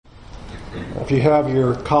If you have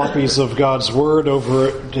your copies of God's Word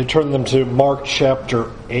to turn them to Mark chapter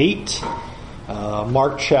 8.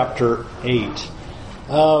 Mark chapter 8.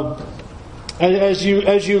 As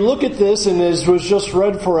you look at this, and as was just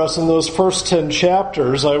read for us in those first 10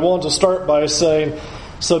 chapters, I want to start by saying,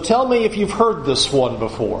 so tell me if you've heard this one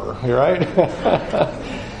before, right?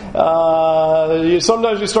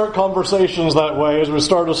 Sometimes you start conversations that way as we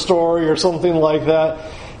start a story or something like that.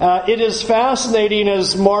 It is fascinating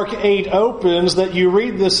as Mark 8 opens that you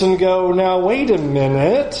read this and go, now wait a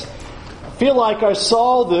minute. I feel like I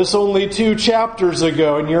saw this only 2 chapters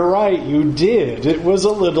ago, and you're right, you did. It was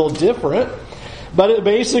a little different, but it's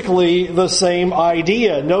basically the same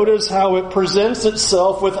idea. Notice how it presents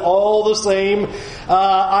itself with all the same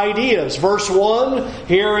ideas. Verse 1,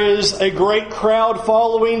 here is a great crowd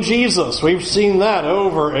following Jesus. We've seen that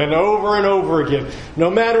over and over and over again. No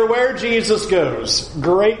matter where Jesus goes,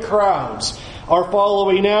 great crowds are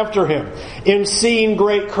following after him. In seeing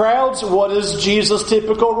great crowds, what is Jesus'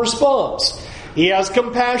 typical response? He has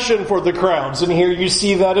compassion for the crowds, and here you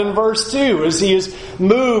see that in verse 2, as he is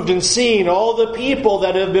moved and seeing all the people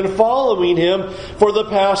that have been following him for the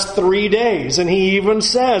past 3 days. And he even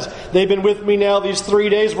says, they've been with me now these 3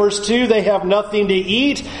 days. Verse 2, they have nothing to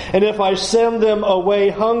eat, and if I send them away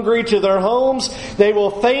hungry to their homes, they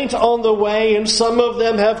will faint on the way, and some of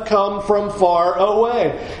them have come from far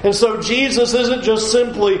away. And so Jesus isn't just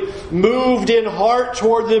simply moved in heart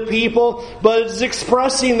toward the people, but is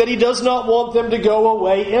expressing that he does not want them to go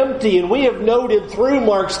away empty. And we have noted through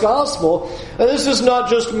Mark's Gospel that this is not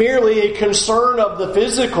just merely a concern of the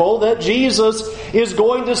physical, that Jesus is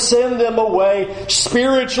going to send them away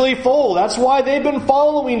spiritually full. That's why they've been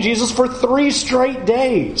following Jesus for 3 straight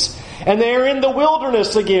days. And they're in the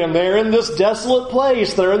wilderness again. They're in this desolate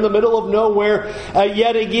place. They're in the middle of nowhere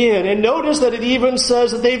yet again. And notice that it even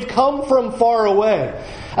says that they've come from far away.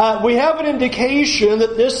 We have an indication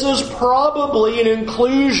that this is probably an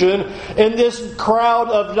inclusion in this crowd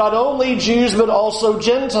of not only Jews but also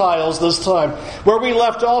Gentiles this time. Where we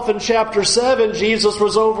left off in chapter 7, Jesus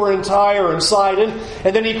was over in Tyre and Sidon,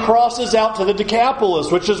 and then he crosses out to the Decapolis,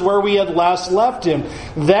 which is where we had last left him.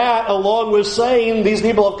 That, along with saying these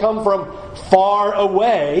people have come from far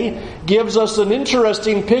away, gives us an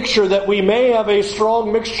interesting picture that we may have a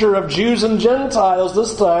strong mixture of Jews and Gentiles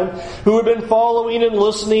this time who have been following and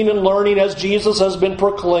listening and learning as Jesus has been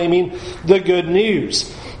proclaiming the good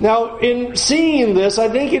news. Now, in seeing this, I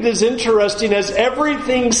think it is interesting as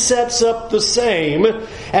everything sets up the same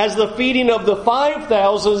as the feeding of the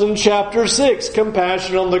 5,000 in chapter 6.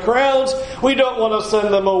 Compassion on the crowds. We don't want to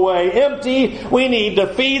send them away empty. We need to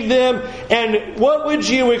feed them. And what would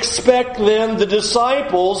you expect then the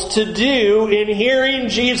disciples to do in hearing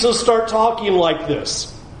Jesus start talking like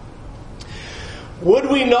this? Would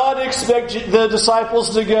we not expect the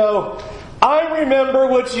disciples to go, I remember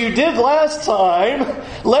what you did last time.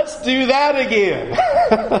 Let's do that again.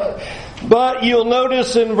 But you'll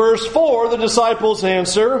notice in verse 4, the disciples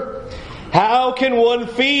answer, how can one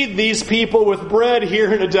feed these people with bread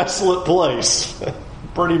here in a desolate place?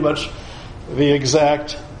 Pretty much the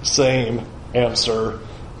exact same answer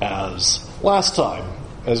as last time,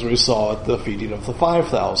 as we saw at the feeding of the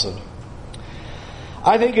 5,000.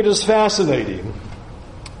 I think it is fascinating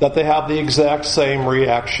that they have the exact same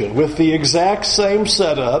reaction, with the exact same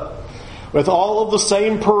setup, with all of the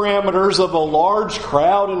same parameters of a large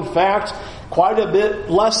crowd, in fact, quite a bit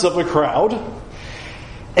less of a crowd.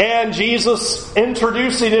 And Jesus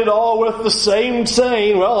introducing it all with the same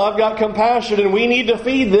saying, well, I've got compassion and we need to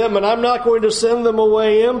feed them and I'm not going to send them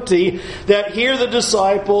away empty, that here the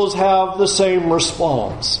disciples have the same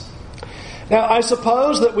response. Now, I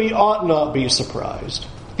suppose that we ought not be surprised.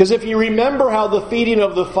 Because if you remember how the feeding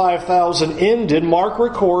of the 5,000 ended, Mark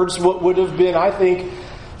records what would have been, I think,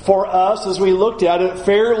 for us, as we looked at it,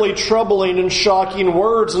 fairly troubling and shocking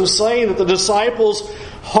words, and saying that the disciples'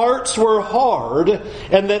 hearts were hard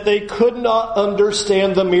and that they could not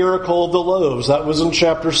understand the miracle of the loaves. That was in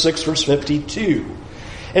chapter 6, verse 52.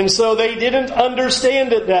 And so they didn't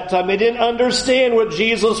understand at that time. They didn't understand what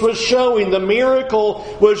Jesus was showing. The miracle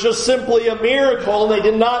was just simply a miracle, and they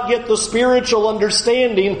did not get the spiritual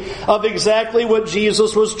understanding of exactly what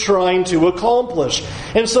Jesus was trying to accomplish.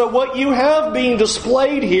 And so what you have being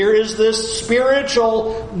displayed here is this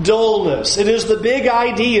spiritual dullness. It is the big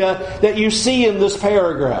idea that you see in this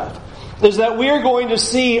paragraph. is that we are going to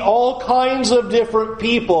see all kinds of different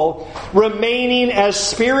people remaining as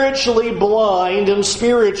spiritually blind and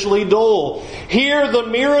spiritually dull. Here the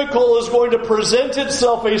miracle is going to present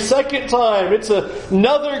itself a second time. It's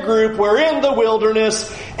another group. We're in the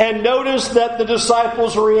wilderness, and notice that the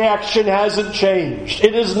disciples' reaction hasn't changed.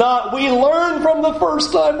 It is not, we learned from the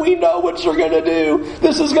first time, we know what you're going to do.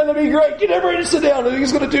 This is going to be great. Get everybody to sit down.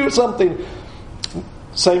 He's going to do something.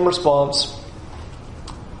 Same response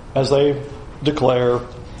as they declare,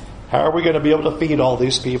 how are we going to be able to feed all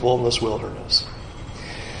these people in this wilderness?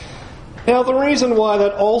 Now, the reason why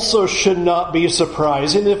that also should not be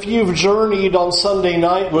surprising, if you've journeyed on Sunday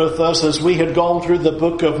night with us as we had gone through the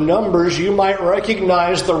book of Numbers, you might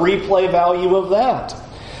recognize the replay value of that.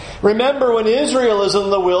 Remember when Israel is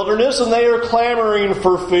in the wilderness and they are clamoring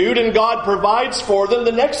for food and God provides for them,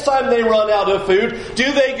 the next time they run out of food,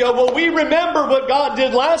 do they go, well, we remember what God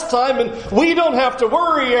did last time and we don't have to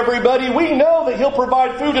worry, everybody. We know that He'll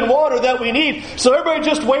provide food and water that we need, so everybody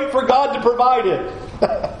just wait for God to provide it.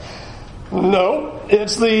 No,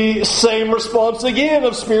 it's the same response again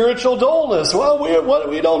of spiritual dullness. Well,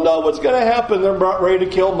 we don't know what's going to happen. They're about ready to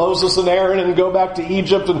kill Moses and Aaron and go back to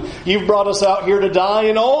Egypt, and you've brought us out here to die.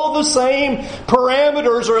 And all the same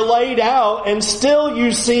parameters are laid out, and still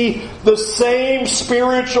you see the same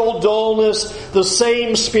spiritual dullness, the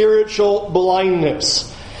same spiritual blindness.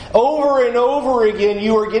 Over and over again,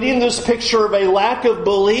 you are getting this picture of a lack of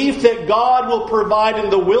belief that God will provide in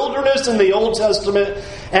the wilderness in the Old Testament.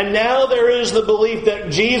 And now there is the belief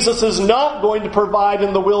that Jesus is not going to provide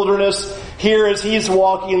in the wilderness here as He's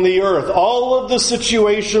walking the earth. All of the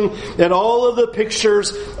situation and all of the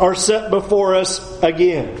pictures are set before us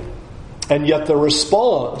again. And yet the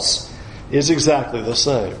response is exactly the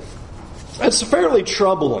same. It's fairly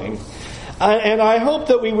troubling. And I hope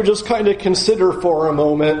that we would just kind of consider for a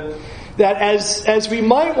moment that as we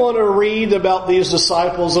might want to read about these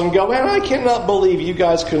disciples and go, man, I cannot believe you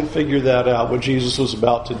guys couldn't figure that out, what Jesus was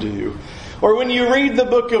about to do. Or when you read the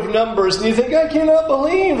book of Numbers and you think, I cannot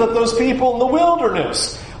believe that those people in the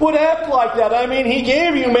wilderness would act like that. I mean, He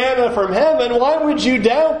gave you manna from heaven. Why would you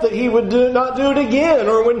doubt that He would not do it again?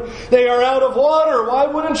 Or when they are out of water, why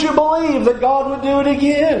wouldn't you believe that God would do it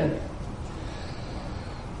again?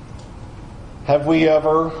 Have we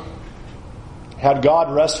ever had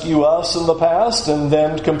God rescue us in the past and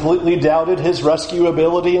then completely doubted His rescue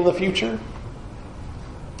ability in the future?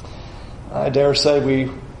 I dare say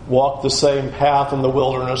we walk the same path in the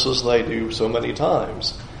wilderness as they do so many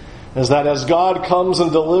times. Is that as God comes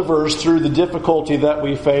and delivers through the difficulty that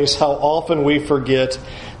we face, how often we forget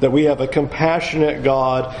that we have a compassionate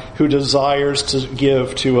God who desires to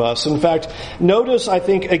give to us. In fact, notice, I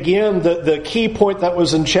think, again, the key point that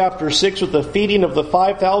was in chapter 6 with the feeding of the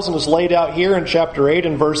 5,000 is laid out here in chapter 8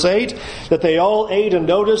 and verse 8, that they all ate, and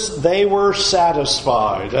notice they were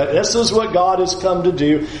satisfied. This is what God has come to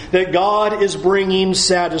do, that God is bringing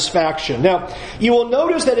satisfaction. Now, you will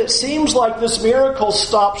notice that it seems like this miracle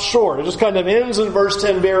stops short. It just kind of ends in verse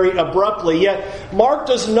 10 very abruptly. Yet, Mark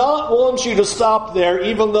does not want you to stop there,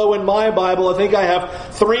 even though in my Bible I think I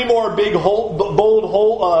have 3 more big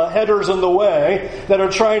bold headers in the way that are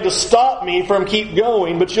trying to stop me from keep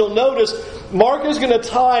going. But you'll notice Mark is going to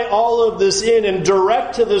tie all of this in and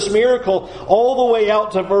direct to this miracle all the way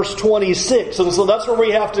out to verse 26. And so that's where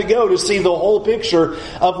we have to go to see the whole picture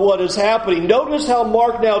of what is happening. Notice how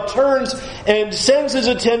Mark now turns and sends his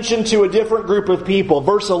attention to a different group of people.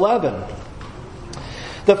 Verse 11.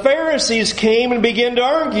 The Pharisees came and began to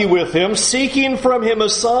argue with him, seeking from him a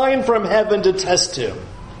sign from heaven to test him.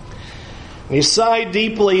 He sighed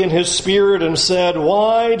deeply in his spirit and said,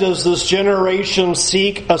 "Why does this generation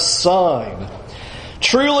seek a sign?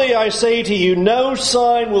 Truly I say to you, no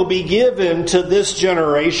sign will be given to this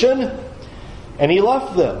generation." And he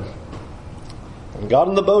left them and got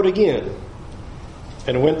in the boat again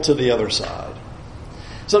and went to the other side.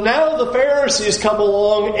 So now the Pharisees come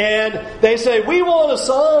along and they say, we want a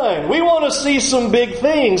sign. We want to see some big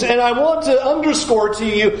things. And I want to underscore to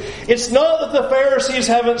you, it's not that the Pharisees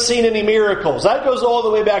haven't seen any miracles. That goes all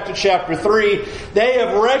the way back to chapter 3. They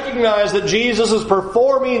have recognized that Jesus is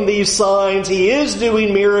performing these signs. He is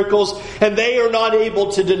doing miracles, and they are not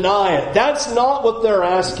able to deny it. That's not what they're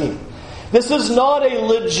asking. This is not a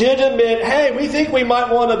legitimate, hey, we think we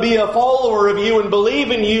might want to be a follower of you and believe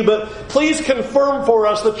in you, but please confirm for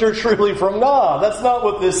us that you're truly from God. That's not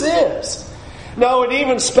what this is. No, it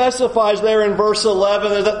even specifies there in verse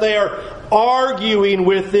 11 that they are arguing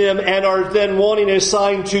with him and are then wanting a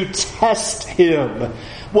sign to test him.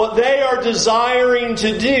 What they are desiring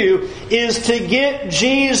to do is to get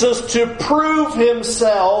Jesus to prove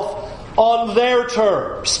himself on their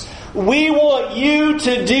terms. We want you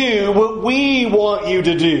to do what we want you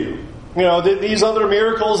to do. You know, these other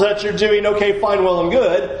miracles that you're doing, okay, fine, well and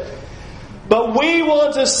good. But we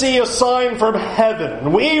want to see a sign from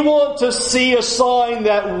heaven. We want to see a sign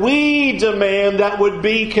that we demand that would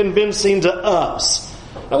be convincing to us.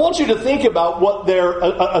 I want you to think about what they're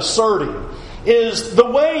asserting. Is the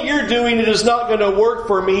way you're doing it is not going to work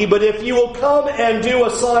for me, but if you will come and do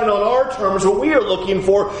a sign on our terms, what we are looking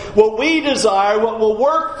for, what we desire, what will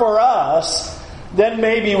work for us, then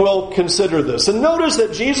maybe we'll consider this. And notice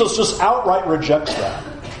that Jesus just outright rejects that.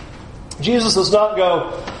 Jesus does not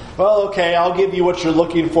go, well, okay, I'll give you what you're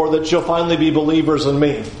looking for, that you'll finally be believers in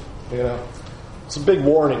me. You know, it's a big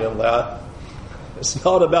warning in that. It's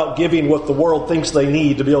not about giving what the world thinks they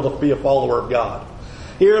need to be able to be a follower of God.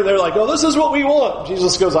 Here they're like, oh, this is what we want.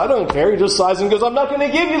 Jesus goes, I don't care. He just sighs and goes, I'm not going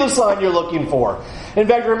to give you the sign you're looking for. In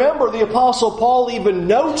fact, remember, the Apostle Paul even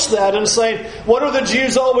notes that and saying, what are the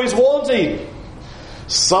Jews always wanting?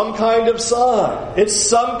 Some kind of sign. It's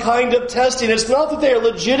some kind of testing. It's not that they are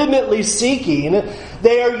legitimately seeking.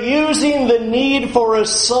 They are using the need for a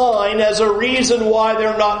sign as a reason why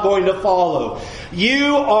they're not going to follow.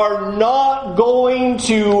 You are not going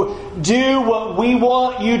to do what we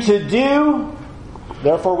want you to do.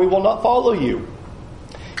 Therefore, we will not follow you.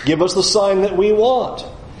 Give us the sign that we want.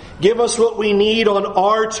 Give us what we need on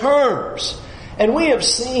our terms. And we have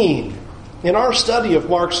seen in our study of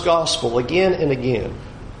Mark's Gospel again and again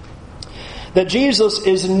that Jesus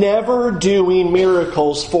is never doing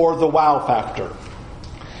miracles for the wow factor.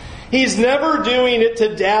 He's never doing it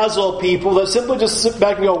to dazzle people that simply just sit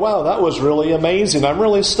back and go, wow, that was really amazing. I'm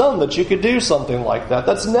really stunned that you could do something like that.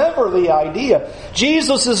 That's never the idea.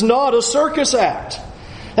 Jesus is not a circus act.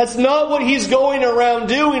 That's not what he's going around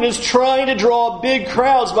doing, is trying to draw big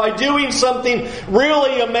crowds by doing something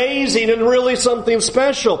really amazing and really something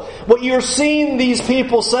special. What you're seeing these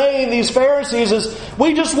people saying, these Pharisees, is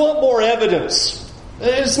we just want more evidence.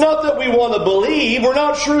 It's not that we want to believe. We're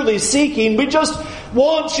not truly seeking. We just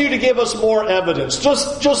want you to give us more evidence.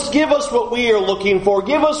 Just give us what we are looking for.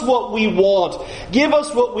 Give us what we want. Give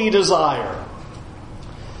us what we desire.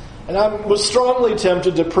 And I was strongly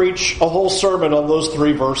tempted to preach a whole sermon on those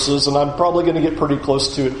 3 verses, and I'm probably going to get pretty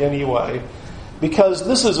close to it anyway, because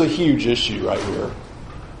this is a huge issue right here.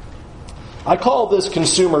 I call this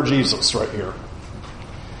consumer Jesus right here.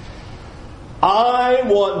 I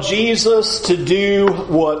want Jesus to do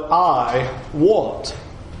what I want.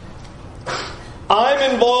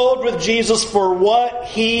 I'm involved with Jesus for what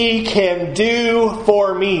He can do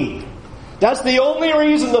for me. That's the only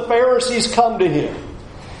reason the Pharisees come to Him.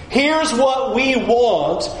 Here's what we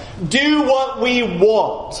want. Do what we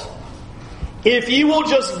want. If you will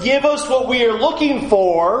just give us what we are looking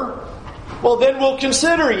for, well, then we'll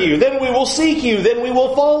consider you. Then we will seek you. Then we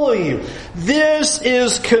will follow you. This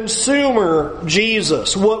is consumer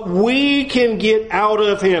Jesus. What we can get out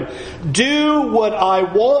of Him. Do what I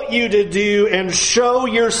want you to do and show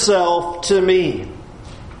yourself to me.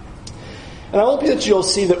 And I hope that you'll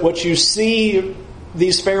see that what you see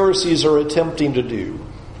these Pharisees are attempting to do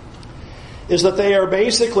is that they are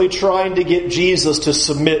basically trying to get Jesus to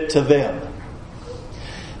submit to them.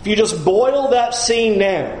 If you just boil that scene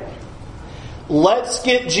down, let's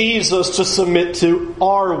get Jesus to submit to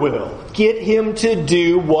our will. Get Him to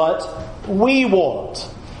do what we want.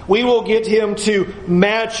 We will get Him to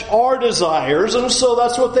match our desires, and so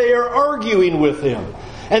that's what they are arguing with Him.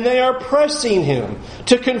 And they are pressing Him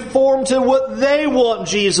to conform to what they want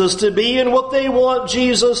Jesus to be and what they want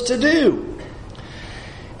Jesus to do.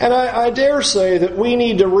 And I dare say that we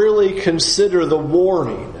need to really consider the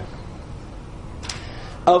warning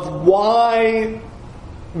of why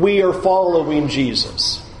we are following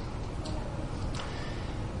Jesus.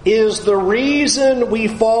 Is the reason we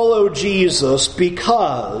follow Jesus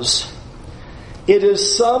because it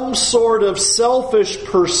is some sort of selfish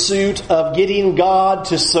pursuit of getting God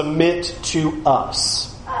to submit to us?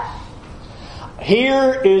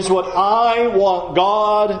 Here is what I want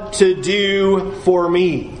God to do for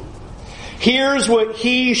me. Here's what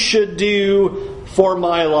He should do for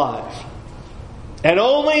my life. And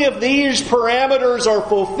only if these parameters are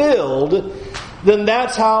fulfilled, then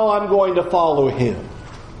that's how I'm going to follow Him.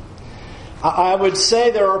 I would say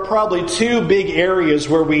there are probably 2 big areas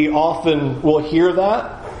where we often will hear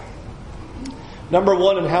that. Number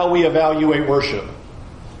 1, in how we evaluate worship.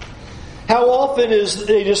 How often is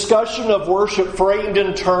a discussion of worship framed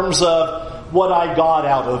in terms of what I got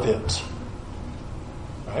out of it?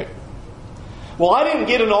 Right? Well, I didn't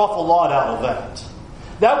get an awful lot out of that.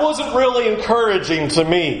 That wasn't really encouraging to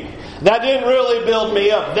me. That didn't really build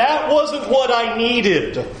me up. That wasn't what I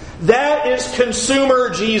needed. That is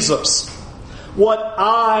consumer Jesus. what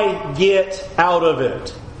I get out of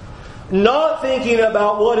it. Not thinking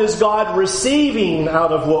about what is God receiving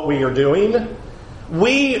out of what we are doing.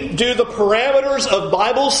 We do the parameters of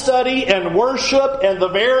Bible study and worship and the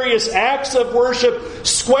various acts of worship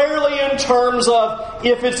squarely in terms of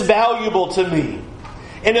if it's valuable to me.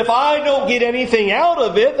 And if I don't get anything out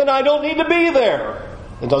of it, then I don't need to be there.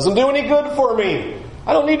 It doesn't do any good for me.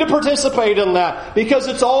 I don't need to participate in that because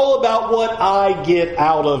it's all about what I get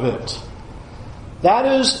out of it. That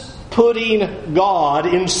is putting God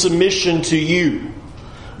in submission to you.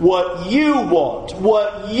 What you want,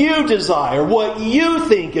 what you desire, what you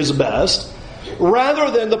think is best, rather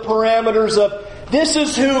than the parameters of this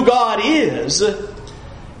is who God is,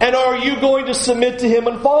 and are you going to submit to Him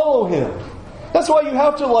and follow Him? That's why you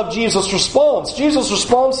have to love Jesus' response. Jesus'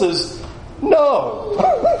 response is, no,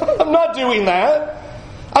 I'm not doing that.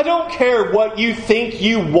 I don't care what you think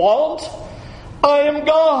you want. I am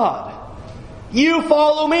God. You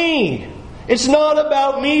follow me. It's not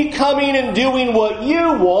about me coming and doing what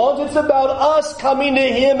you want. It's about us coming to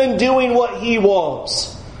Him and doing what He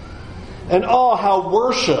wants. And how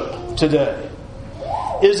worship today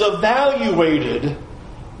is evaluated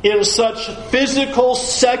in such physical,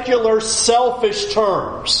 secular, selfish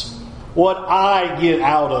terms. What I get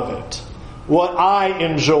out of it. What I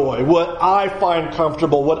enjoy. What I find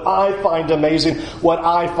comfortable. What I find amazing. What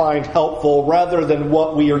I find helpful. Rather than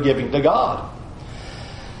what we are giving to God.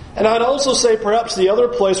 And I'd also say perhaps the other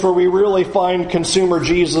place where we really find consumer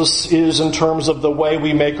Jesus is in terms of the way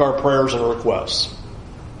we make our prayers and requests.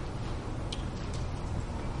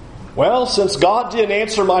 Well, since God didn't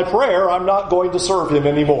answer my prayer, I'm not going to serve Him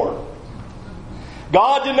anymore.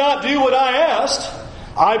 God did not do what I asked.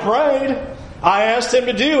 I prayed. I asked Him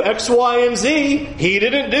to do X, Y, and Z. He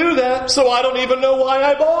didn't do that, so I don't even know why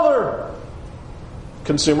I bother.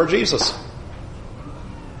 Consumer Jesus.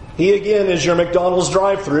 He again is your McDonald's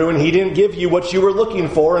drive-thru and He didn't give you what you were looking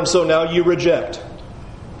for and so now you reject.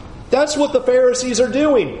 That's what the Pharisees are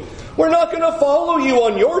doing. We're not going to follow you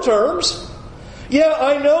on your terms. Yeah,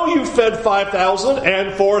 I know you fed 5,000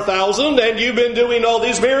 and 4,000 and you've been doing all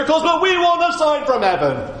these miracles, but we want a sign from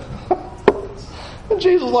heaven. And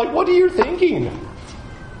Jesus is like, what are you thinking?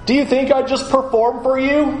 Do you think I just perform for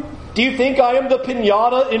you? Do you think I am the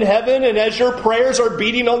piñata in heaven and as your prayers are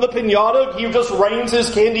beating on the piñata, He just rains His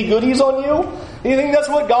candy goodies on you? Do you think that's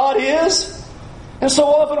what God is? And so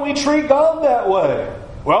often we treat God that way.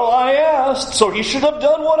 Well, I asked, so He should have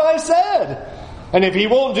done what I said. And if He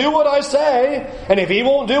won't do what I say, and if He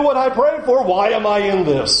won't do what I pray for, why am I in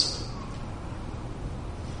this?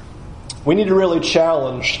 We need to really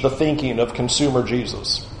challenge the thinking of consumer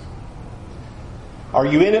Jesus. Are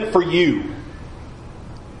you in it for you?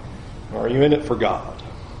 Or are you in it for God?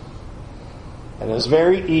 And it's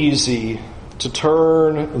very easy to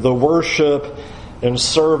turn the worship and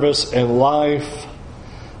service and life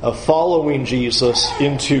of following Jesus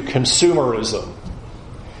into consumerism.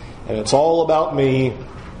 And it's all about me,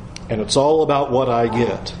 and it's all about what I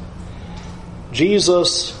get.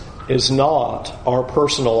 Jesus is not our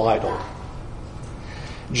personal idol.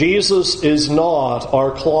 Jesus is not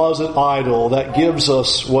our closet idol that gives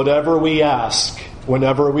us whatever we ask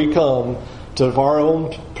whenever we come to our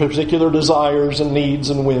own particular desires and needs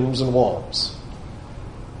and whims and wants.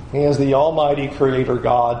 He is the Almighty Creator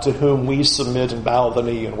God to whom we submit and bow the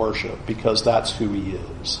knee and worship because that's who He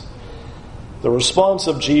is. The response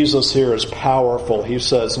of Jesus here is powerful. He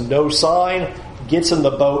says, no sign, gets in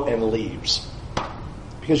the boat and leaves.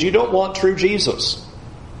 Because you don't want true Jesus.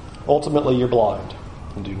 Ultimately, you're blind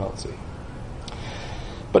and do not see.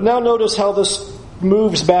 But now notice how this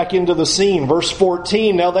moves back into the scene. Verse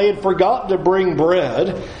 14, now they had forgotten to bring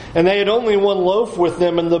bread, and they had only one loaf with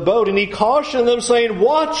them in the boat. And He cautioned them, saying,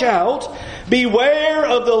 watch out, beware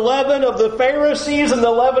of the leaven of the Pharisees and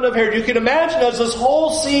the leaven of Herod. You can imagine as this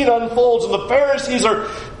whole scene unfolds, and the Pharisees are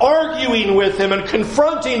arguing with Him and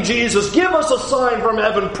confronting Jesus. Give us a sign from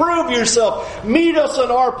heaven. Prove yourself. Meet us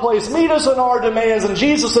in our place. Meet us in our demands. And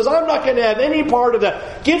Jesus says, I'm not going to have any part of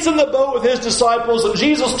that. Gets in the boat with His disciples, and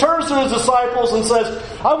Jesus turns to His disciples and says,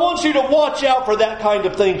 I want you to watch out for that kind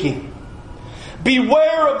of thinking.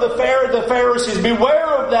 Beware of the Pharisees. Beware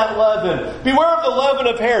of that leaven. Beware of the leaven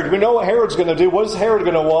of Herod. We know what Herod's going to do. What is Herod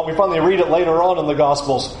going to want? We finally read it later on in the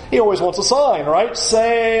Gospels. He always wants a sign, right?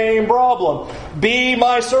 Same problem. Be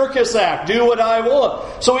my circus act. Do what I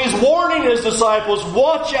want. So He's warning His disciples,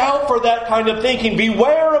 watch out for that kind of thinking.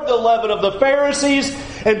 Beware of the leaven of the Pharisees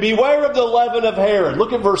and beware of the leaven of Herod.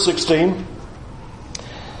 Look at verse 16.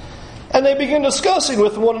 And they begin discussing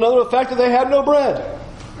with one another the fact that they had no bread.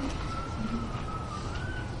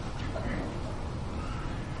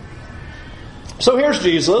 So here's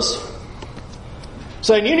Jesus.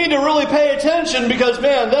 saying, you need to really pay attention because,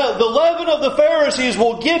 man, the leaven of the Pharisees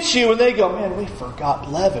will get you. And they go, man, we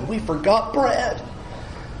forgot leaven. We forgot bread.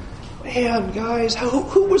 Man, guys,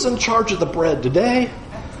 who was in charge of the bread today?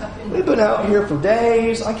 We've been out here for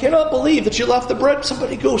days. I cannot believe that you left the bread.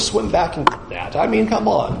 Somebody go swim back and get that. I mean, come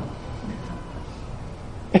on.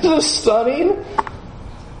 Isn't this stunning?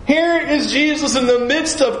 Here is Jesus in the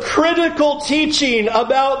midst of critical teaching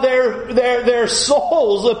about their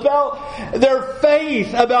souls, about their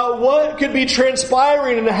faith, about what could be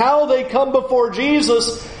transpiring and how they come before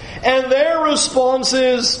Jesus. And their response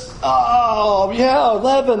is, oh, yeah,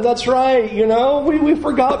 leaven, that's right, we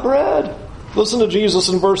forgot bread. Listen to Jesus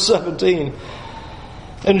in verse 17.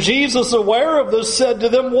 And Jesus, aware of this, said to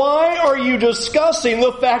them, why are you discussing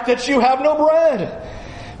the fact that you have no bread?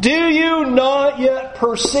 Do you not yet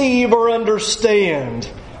perceive or understand?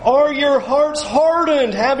 Are your hearts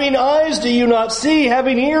hardened? Having eyes do you not see?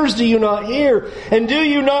 Having ears do you not hear? And do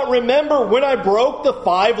you not remember when I broke the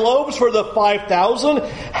 5 loaves for the 5,000?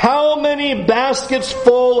 How many baskets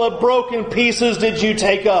full of broken pieces did you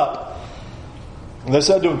take up? And they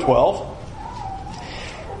said to him, 12.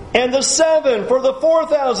 And the 7 for the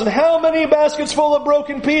 4,000. How many baskets full of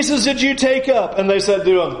broken pieces did you take up? And they said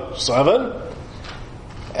to him, 7.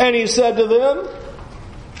 And he said to them,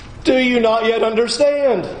 do you not yet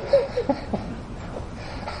understand?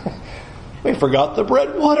 We forgot the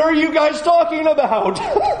bread. What are you guys talking about?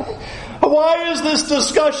 Why is this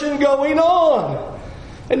discussion going on?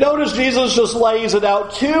 And notice Jesus just lays it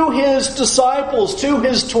out to his disciples, to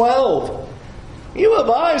his 12. You have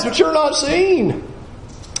eyes, but you're not seeing.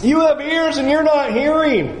 You have ears, and you're not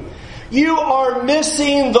hearing. You are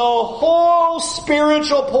missing the whole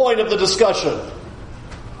spiritual point of the discussion.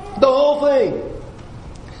 The whole thing.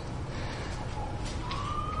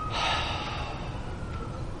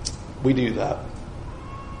 We do that.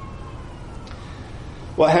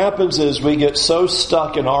 What happens is we get so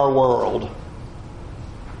stuck in our world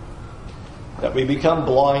that we become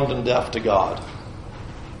blind and deaf to God.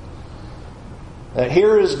 And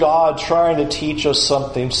here is God trying to teach us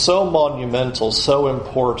something so monumental, so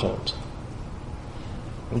important.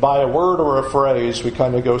 And by a word or a phrase, we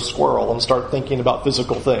kind of go squirrel and start thinking about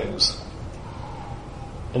physical things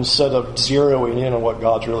instead of zeroing in on what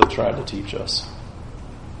God's really trying to teach us.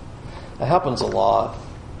 It happens a lot.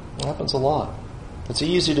 It happens a lot. It's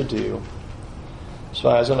easy to do. So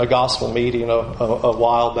I was in a gospel meeting a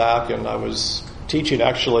while back, and I was teaching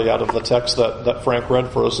actually out of the text that Frank read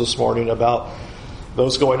for us this morning about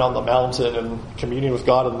those going on the mountain and communing with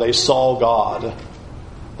God, and they saw God.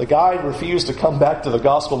 The guy refused to come back to the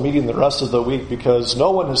gospel meeting the rest of the week because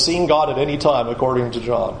no one has seen God at any time, according to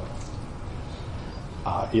John.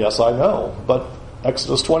 Yes, I know, but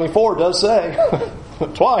Exodus 24 does say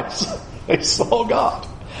twice they saw God.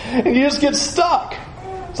 And you just get stuck.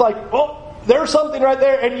 It's like, well, there's something right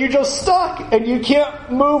there, and you're just stuck, and you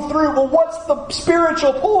can't move through. Well, what's the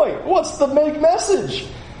spiritual point? What's the big message?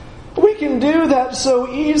 We can do that so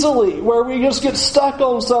easily, where we just get stuck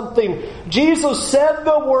on something. Jesus said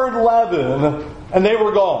the word leaven, and they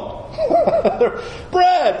were gone.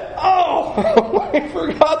 Bread! Oh! We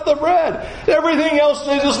forgot the bread. Everything else,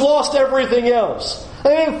 they just lost everything else.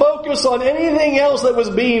 They didn't focus on anything else that was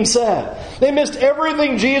being said. They missed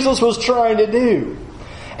everything Jesus was trying to do.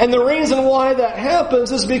 And the reason why that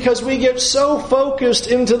happens is because we get so focused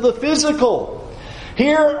into the physical.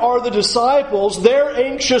 Here are the disciples. They're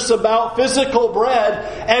anxious about physical bread,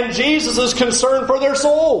 and Jesus is concerned for their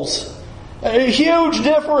souls. A huge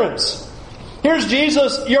difference. Here's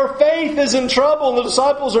Jesus, your faith is in trouble, and the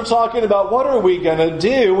disciples are talking about, what are we going to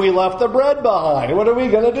do? We left the bread behind. What are we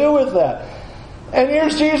going to do with that? And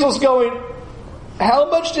here's Jesus going, how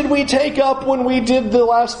much did we take up when we did the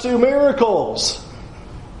last 2 miracles?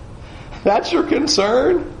 That's your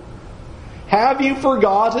concern? Have you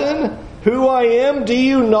forgotten who I am? Do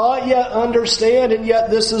you not yet understand? And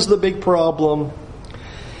yet this is the big problem.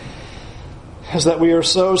 Is that we are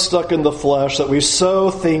so stuck in the flesh, that we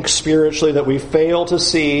so think spiritually, that we fail to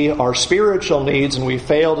see our spiritual needs, and we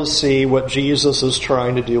fail to see what Jesus is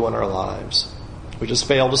trying to do in our lives. We just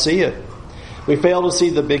fail to see it. We fail to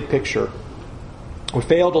see the big picture. We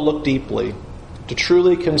fail to look deeply, to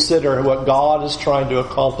truly consider what God is trying to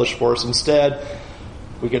accomplish for us. Instead,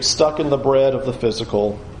 we get stuck in the bread of the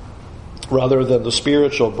physical rather than the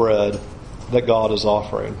spiritual bread that God is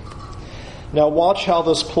offering. Now watch how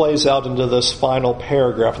this plays out into this final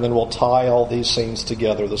paragraph, and then we'll tie all these things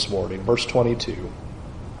together this morning. Verse 22.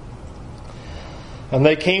 And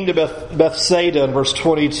they came to Bethsaida in verse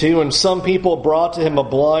 22, and some people brought to him a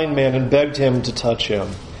blind man and begged him to touch him.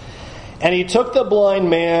 And he took the blind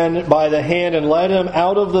man by the hand and led him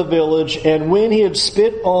out of the village. And when he had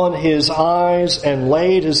spit on his eyes and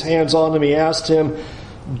laid his hands on him, he asked him,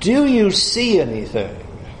 "Do you see anything?"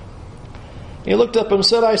 He looked up and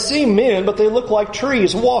said, "I see men, but they look like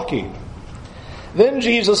trees walking." Then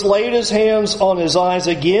Jesus laid his hands on his eyes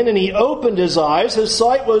again, and he opened his eyes. His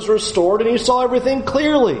sight was restored, and he saw everything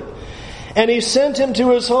clearly. And he sent him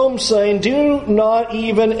to his home, saying, "Do not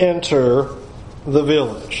even enter the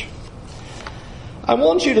village." I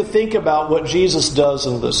want you to think about what Jesus does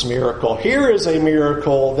in this miracle. Here is a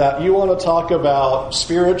miracle that you want to talk about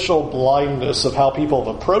spiritual blindness of how people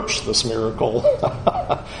have approached this miracle.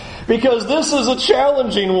 Because this is a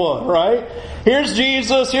challenging one, right? Here's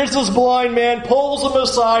Jesus, here's this blind man, pulls him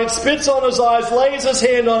aside, spits on his eyes, lays his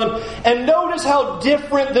hand on him, and notice how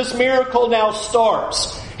different this miracle now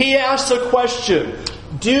starts. He asks a question,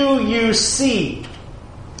 "Do you see?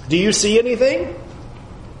 Do you see anything?"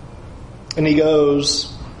 And he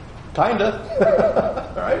goes, "Kind of."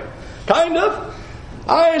 Right? Kind of.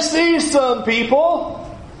 "I see some people.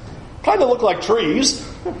 Kind of look like trees.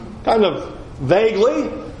 Kind of vaguely."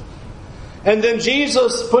 And then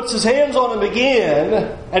Jesus puts his hands on him again,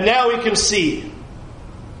 and now he can see.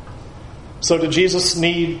 So did Jesus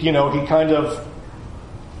need, he kind of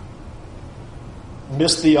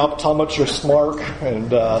missed the optometrist mark,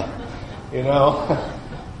 and,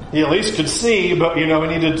 he at least could see, but, he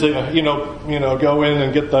needed to, go in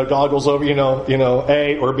and get the goggles over,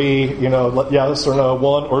 A or B, yes or no,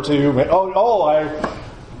 1 or 2.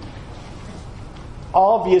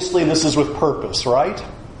 Obviously this is with purpose, right?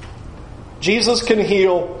 Jesus can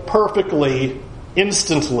heal perfectly,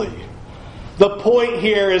 instantly. The point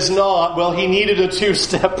here is not, he needed a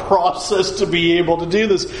 2-step process to be able to do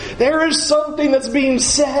this. There is something that's being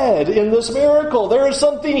said in this miracle. There is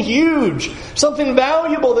something huge, something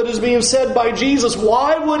valuable that is being said by Jesus.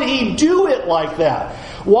 Why would he do it like that?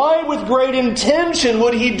 Why, with great intention,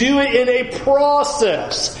 would he do it in a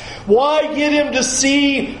process? Why get him to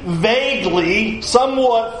see vaguely,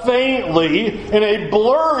 somewhat faintly, in a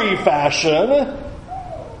blurry fashion,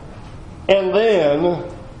 and then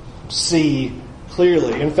see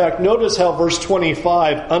clearly? In fact, notice how verse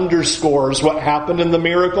 25 underscores what happened in the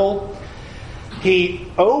miracle. He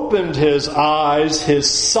opened his eyes, his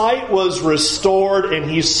sight was restored, and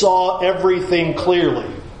he saw everything clearly.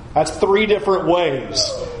 That's 3 different ways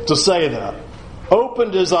to say that.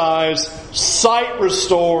 Opened his eyes, sight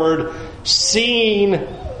restored, seeing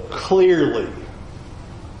clearly.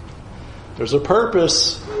 There's a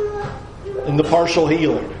purpose in the partial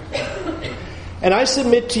healing. And I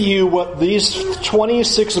submit to you what these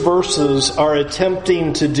 26 verses are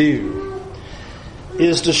attempting to do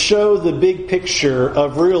is to show the big picture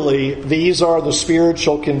of really these are the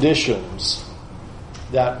spiritual conditions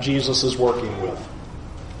that Jesus is working with.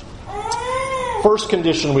 First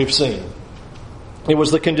condition we've seen. It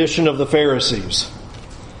was the condition of the Pharisees.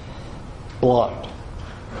 Blind.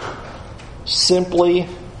 Simply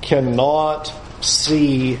cannot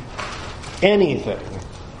see anything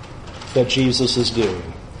that Jesus is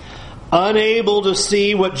doing. Unable to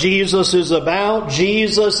see what Jesus is about.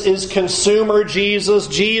 Jesus is consumer Jesus.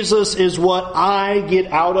 Jesus is what I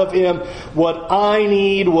get out of him, what I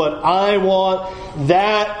need, what I want.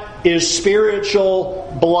 That is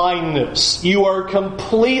spiritual blindness. You are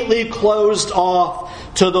completely closed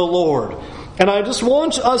off to the Lord. And I just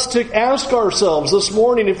want us to ask ourselves this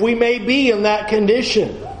morning if we may be in that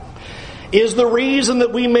condition. Is the reason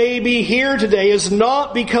that we may be here today is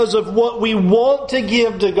not because of what we want to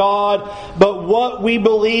give to God, but what we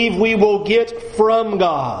believe we will get from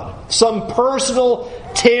God. Some personal,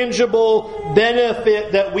 tangible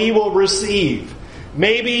benefit that we will receive.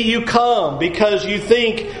 Maybe you come because you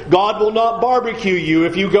think God will not barbecue you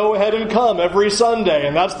if you go ahead and come every Sunday,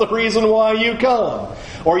 and that's the reason why you come.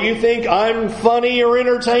 Or you think I'm funny or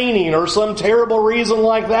entertaining or some terrible reason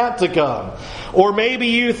like that to come. Or maybe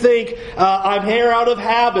you think I'm here out of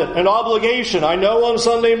habit and obligation. I know on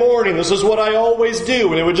Sunday morning this is what I always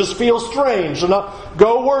do, and it would just feel strange to not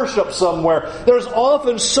go worship somewhere. There's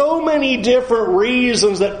often so many different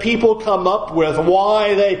reasons that people come up with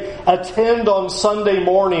why they attend on Sunday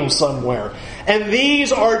morning somewhere. And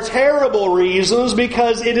these are terrible reasons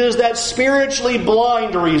because it is that spiritually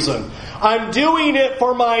blind reason. I'm doing it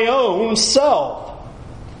for my own self.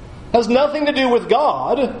 It has nothing to do with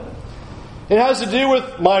God. It has to do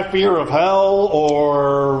with my fear of hell,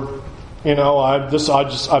 or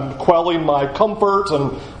I'm quelling my comfort.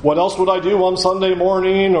 And what else would I do on Sunday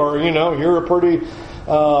morning? Or you're a pretty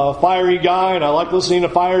fiery guy, and I like listening to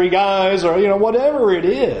fiery guys, or whatever it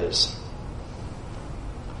is.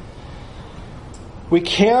 We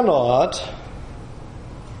cannot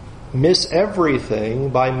miss everything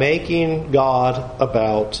by making God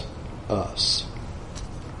about us.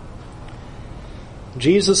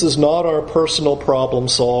 Jesus is not our personal problem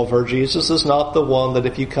solver. Jesus is not the one that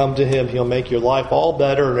if you come to Him, He'll make your life all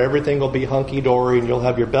better and everything will be hunky-dory and you'll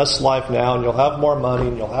have your best life now and you'll have more money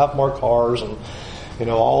and you'll have more cars and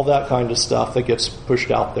all that kind of stuff that gets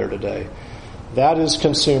pushed out there today. That is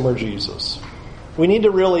consumer Jesus. We need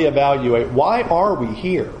to really evaluate, why are we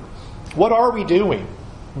here? What are we doing?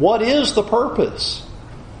 What is the purpose?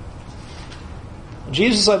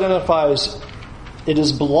 Jesus identifies it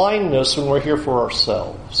is blindness when we're here for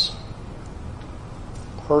ourselves.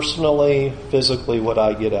 Personally, physically, what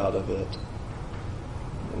I get out of it.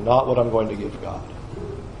 And not what I'm going to give God.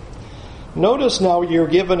 Notice now you're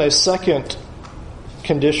given a second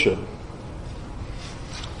condition.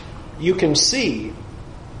 You can see,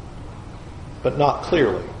 but not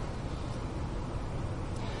clearly.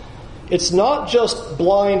 It's not just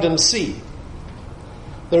blind and see.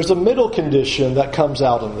 There's a middle condition that comes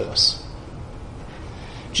out of this.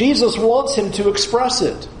 Jesus wants him to express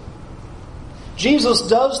it. Jesus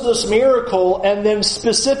does this miracle and then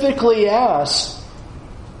specifically asks,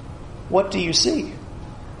 what do you see?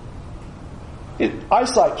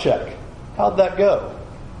 Eyesight check. How'd that go?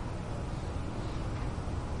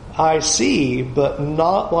 I see, but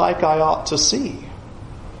not like I ought to see.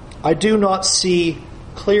 I do not see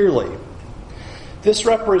clearly. This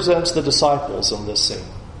represents the disciples in this scene.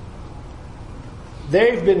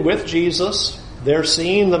 They've been with Jesus. They're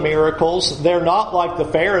seeing the miracles. They're not like the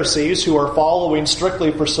Pharisees who are following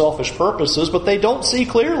strictly for selfish purposes, but they don't see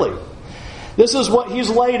clearly. This is what He's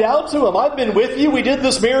laid out to them. I've been with you. We did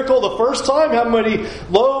this miracle the first time. How many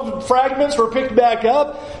loaf fragments were picked back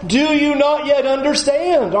up? Do you not yet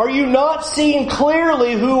understand? Are you not seeing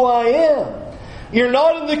clearly who I am? You're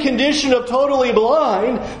not in the condition of totally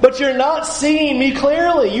blind, but you're not seeing me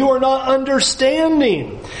clearly. You are not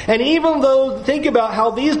understanding. And even though, think about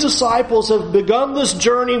how these disciples have begun this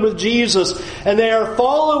journey with Jesus and they are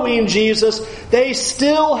following Jesus, they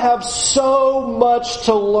still have so much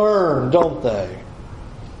to learn, don't they?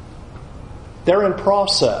 They're in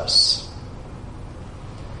process.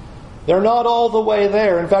 They're not all the way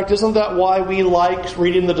there. In fact, isn't that why we like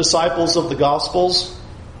reading the disciples of the Gospels?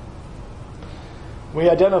 We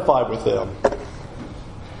identify with them.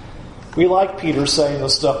 We like Peter saying the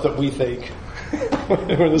stuff that we think.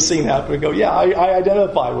 When the scene happens, we go, yeah, I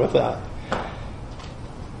identify with that.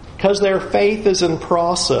 Because their faith is in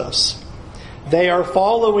process. They are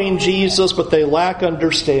following Jesus, but they lack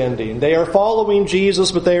understanding. They are following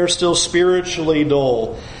Jesus, but they are still spiritually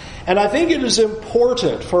dull. And I think it is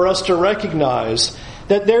important for us to recognize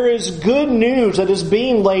that there is good news that is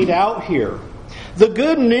being laid out here. The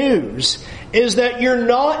good news is that you're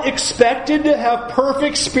not expected to have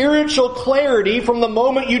perfect spiritual clarity from the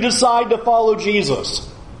moment you decide to follow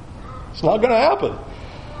Jesus. It's not going to happen.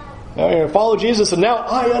 Now, you're going to follow Jesus and now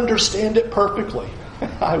I understand it perfectly.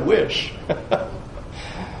 I wish.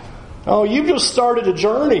 Oh, you've just started a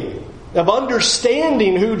journey of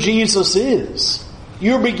understanding who Jesus is.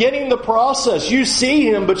 You're beginning the process. You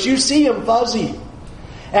see Him, but you see Him fuzzy.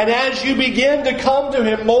 And as you begin to come to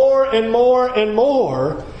Him more and more and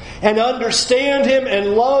more, and understand Him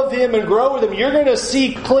and love Him and grow with Him, you're going to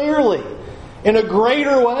see clearly in a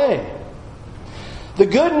greater way. The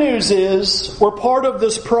good news is we're part of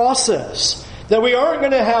this process. That we aren't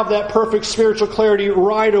going to have that perfect spiritual clarity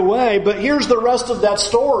right away, but here's the rest of that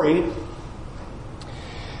story.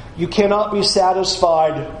 You cannot be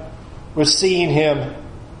satisfied with seeing Him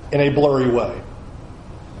in a blurry way.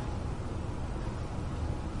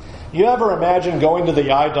 You ever imagine going to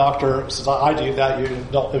the eye doctor? Since I do that,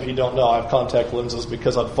 if you don't know, I have contact lenses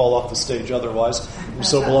because I'd fall off the stage otherwise. I'm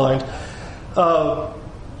so blind.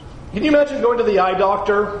 Can you imagine going to the eye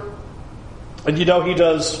doctor? And he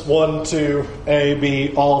does 1, 2, A,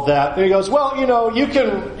 B, all of that. And he goes, well,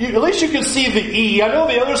 at least you can see the E. I know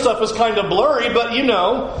the other stuff is kind of blurry, but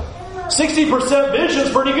 60%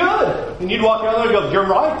 vision's pretty good. And you'd walk out there and go, you're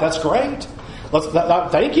right, that's great.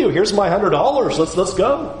 Thank you, here's my $100. Let's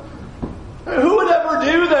go. Who would ever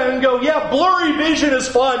do that and go, yeah, blurry vision is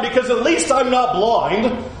fine because at least I'm not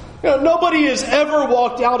blind? Nobody has ever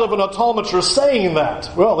walked out of an optometrist saying that.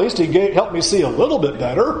 Well, at least he helped me see a little bit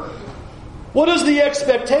better. What is the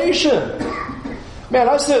expectation? Man,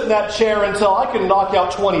 I sit in that chair until I can knock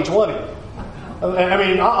out 20/20. I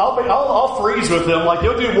mean, I'll freeze with him. Like,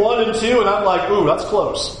 he'll do 1 and 2, and I'm like, ooh, that's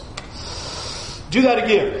close. Do that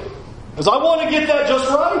again. Because I want to get that just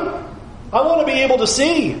right. I want to be able to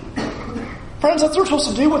see. Friends, that's what we're supposed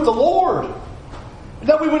to do with the Lord.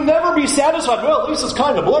 That we would never be satisfied. Well, at least it's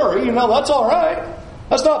kind of blurry. That's all right.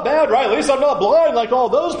 That's not bad, right? At least I'm not blind like all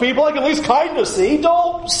those people. I can at least kind of see.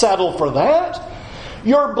 Don't settle for that.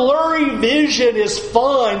 Your blurry vision is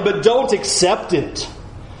fine, but don't accept it.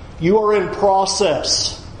 You are in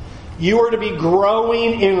process. You are to be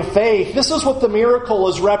growing in faith. This is what the miracle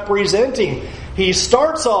is representing. He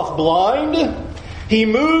starts off blind. He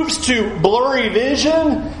moves to blurry vision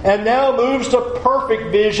and now moves to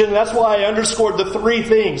perfect vision. That's why I underscored the three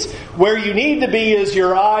things. Where you need to be is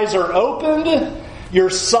your eyes are opened, your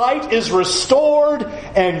sight is restored,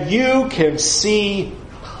 and you can see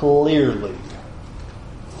clearly.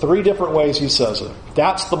 Three different ways he says it.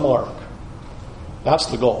 That's the mark. That's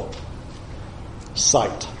the goal.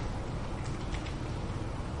 Sight.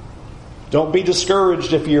 Don't be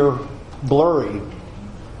discouraged if you're blurry.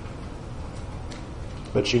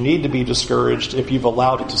 But you need to be discouraged if you've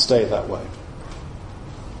allowed it to stay that way.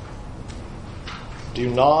 Do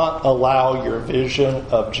not allow your vision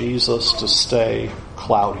of Jesus to stay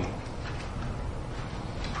cloudy.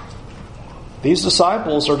 These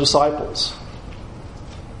disciples are disciples.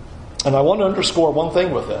 And I want to underscore one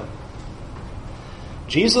thing with them.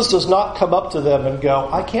 Jesus does not come up to them and go,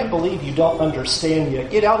 I can't believe you don't understand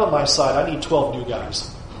yet. Get out of my sight. I need 12 new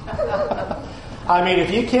guys. I mean,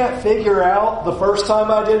 if you can't figure out the first time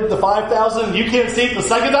I did the 5,000, you can't see it the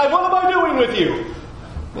second time, what am I doing with you?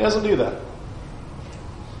 He doesn't do that.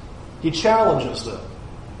 He challenges them.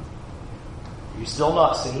 Are you still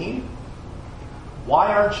not seeing?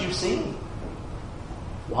 Why aren't you seeing?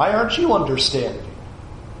 Why aren't you understanding?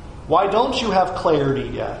 Why don't you have clarity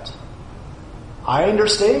yet? I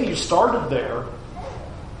understand you started there,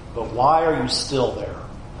 but why are you still there?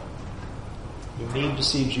 You need to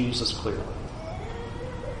see Jesus clearly.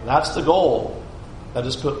 That's the goal that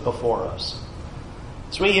is put before us.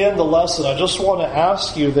 As we end the lesson, I just want to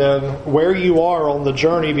ask you then where you are on the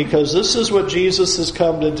journey, because this is what Jesus has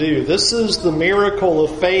come to do. This is the miracle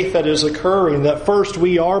of faith that is occurring, that first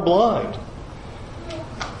we are blind.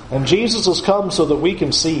 And Jesus has come so that we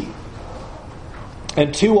can see.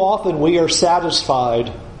 And too often we are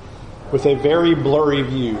satisfied with a very blurry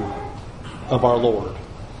view of our Lord.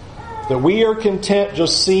 That we are content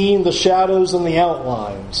just seeing the shadows and the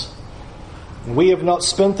outlines. And we have not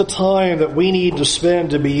spent the time that we need to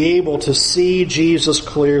spend to be able to see Jesus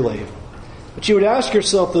clearly. But you would ask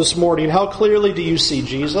yourself this morning, how clearly do you see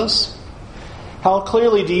Jesus? How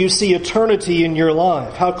clearly do you see eternity in your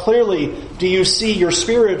life? How clearly do you see your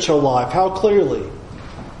spiritual life? How clearly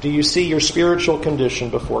do you see your spiritual condition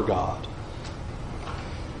before God?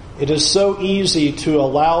 It is so easy to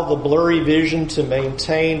allow the blurry vision to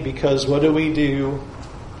maintain, because what do?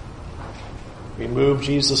 We move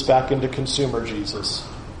Jesus back into consumer Jesus.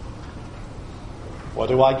 What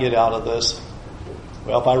do I get out of this?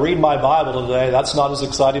 Well, if I read my Bible today, that's not as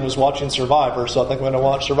exciting as watching Survivor, so I think I'm going to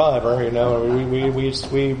watch Survivor. You know,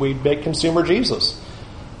 we make consumer Jesus.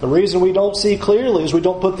 The reason we don't see clearly is we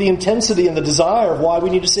don't put the intensity and the desire of why we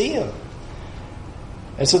need to see Him.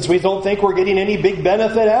 And since we don't think we're getting any big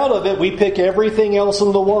benefit out of it, we pick everything else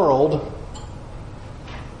in the world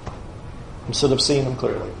instead of seeing Him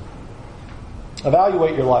clearly.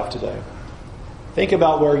 Evaluate your life today. Think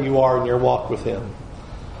about where you are in your walk with Him.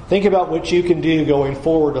 Think about what you can do going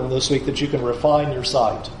forward on this week that you can refine your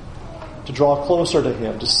sight, to draw closer to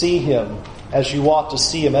Him, to see Him as you ought to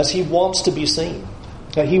see Him, as He wants to be seen.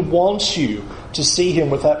 That He wants you to see Him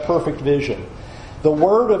with that perfect vision. The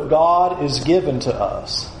Word of God is given to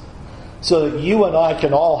us so that you and I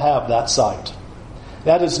can all have that sight.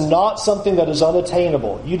 That is not something that is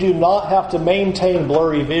unattainable. You do not have to maintain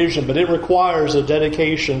blurry vision, but it requires a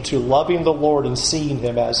dedication to loving the Lord and seeing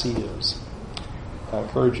Him as He is. I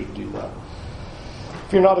encourage you to do that.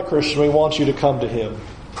 If you're not a Christian, we want you to come to Him,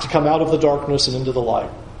 to come out of the darkness and into the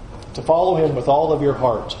light, to follow Him with all of your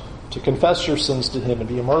heart, to confess your sins to Him and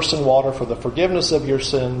be immersed in water for the forgiveness of your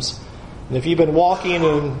sins. And if you've been walking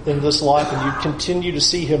in this life and you continue to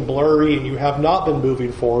see Him blurry and you have not been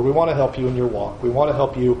moving forward, we want to help you in your walk. We want to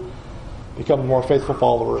help you become a more faithful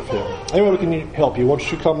follower of Him. Anyway, we can help you. Why don't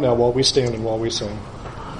you come now while we stand and while we sing.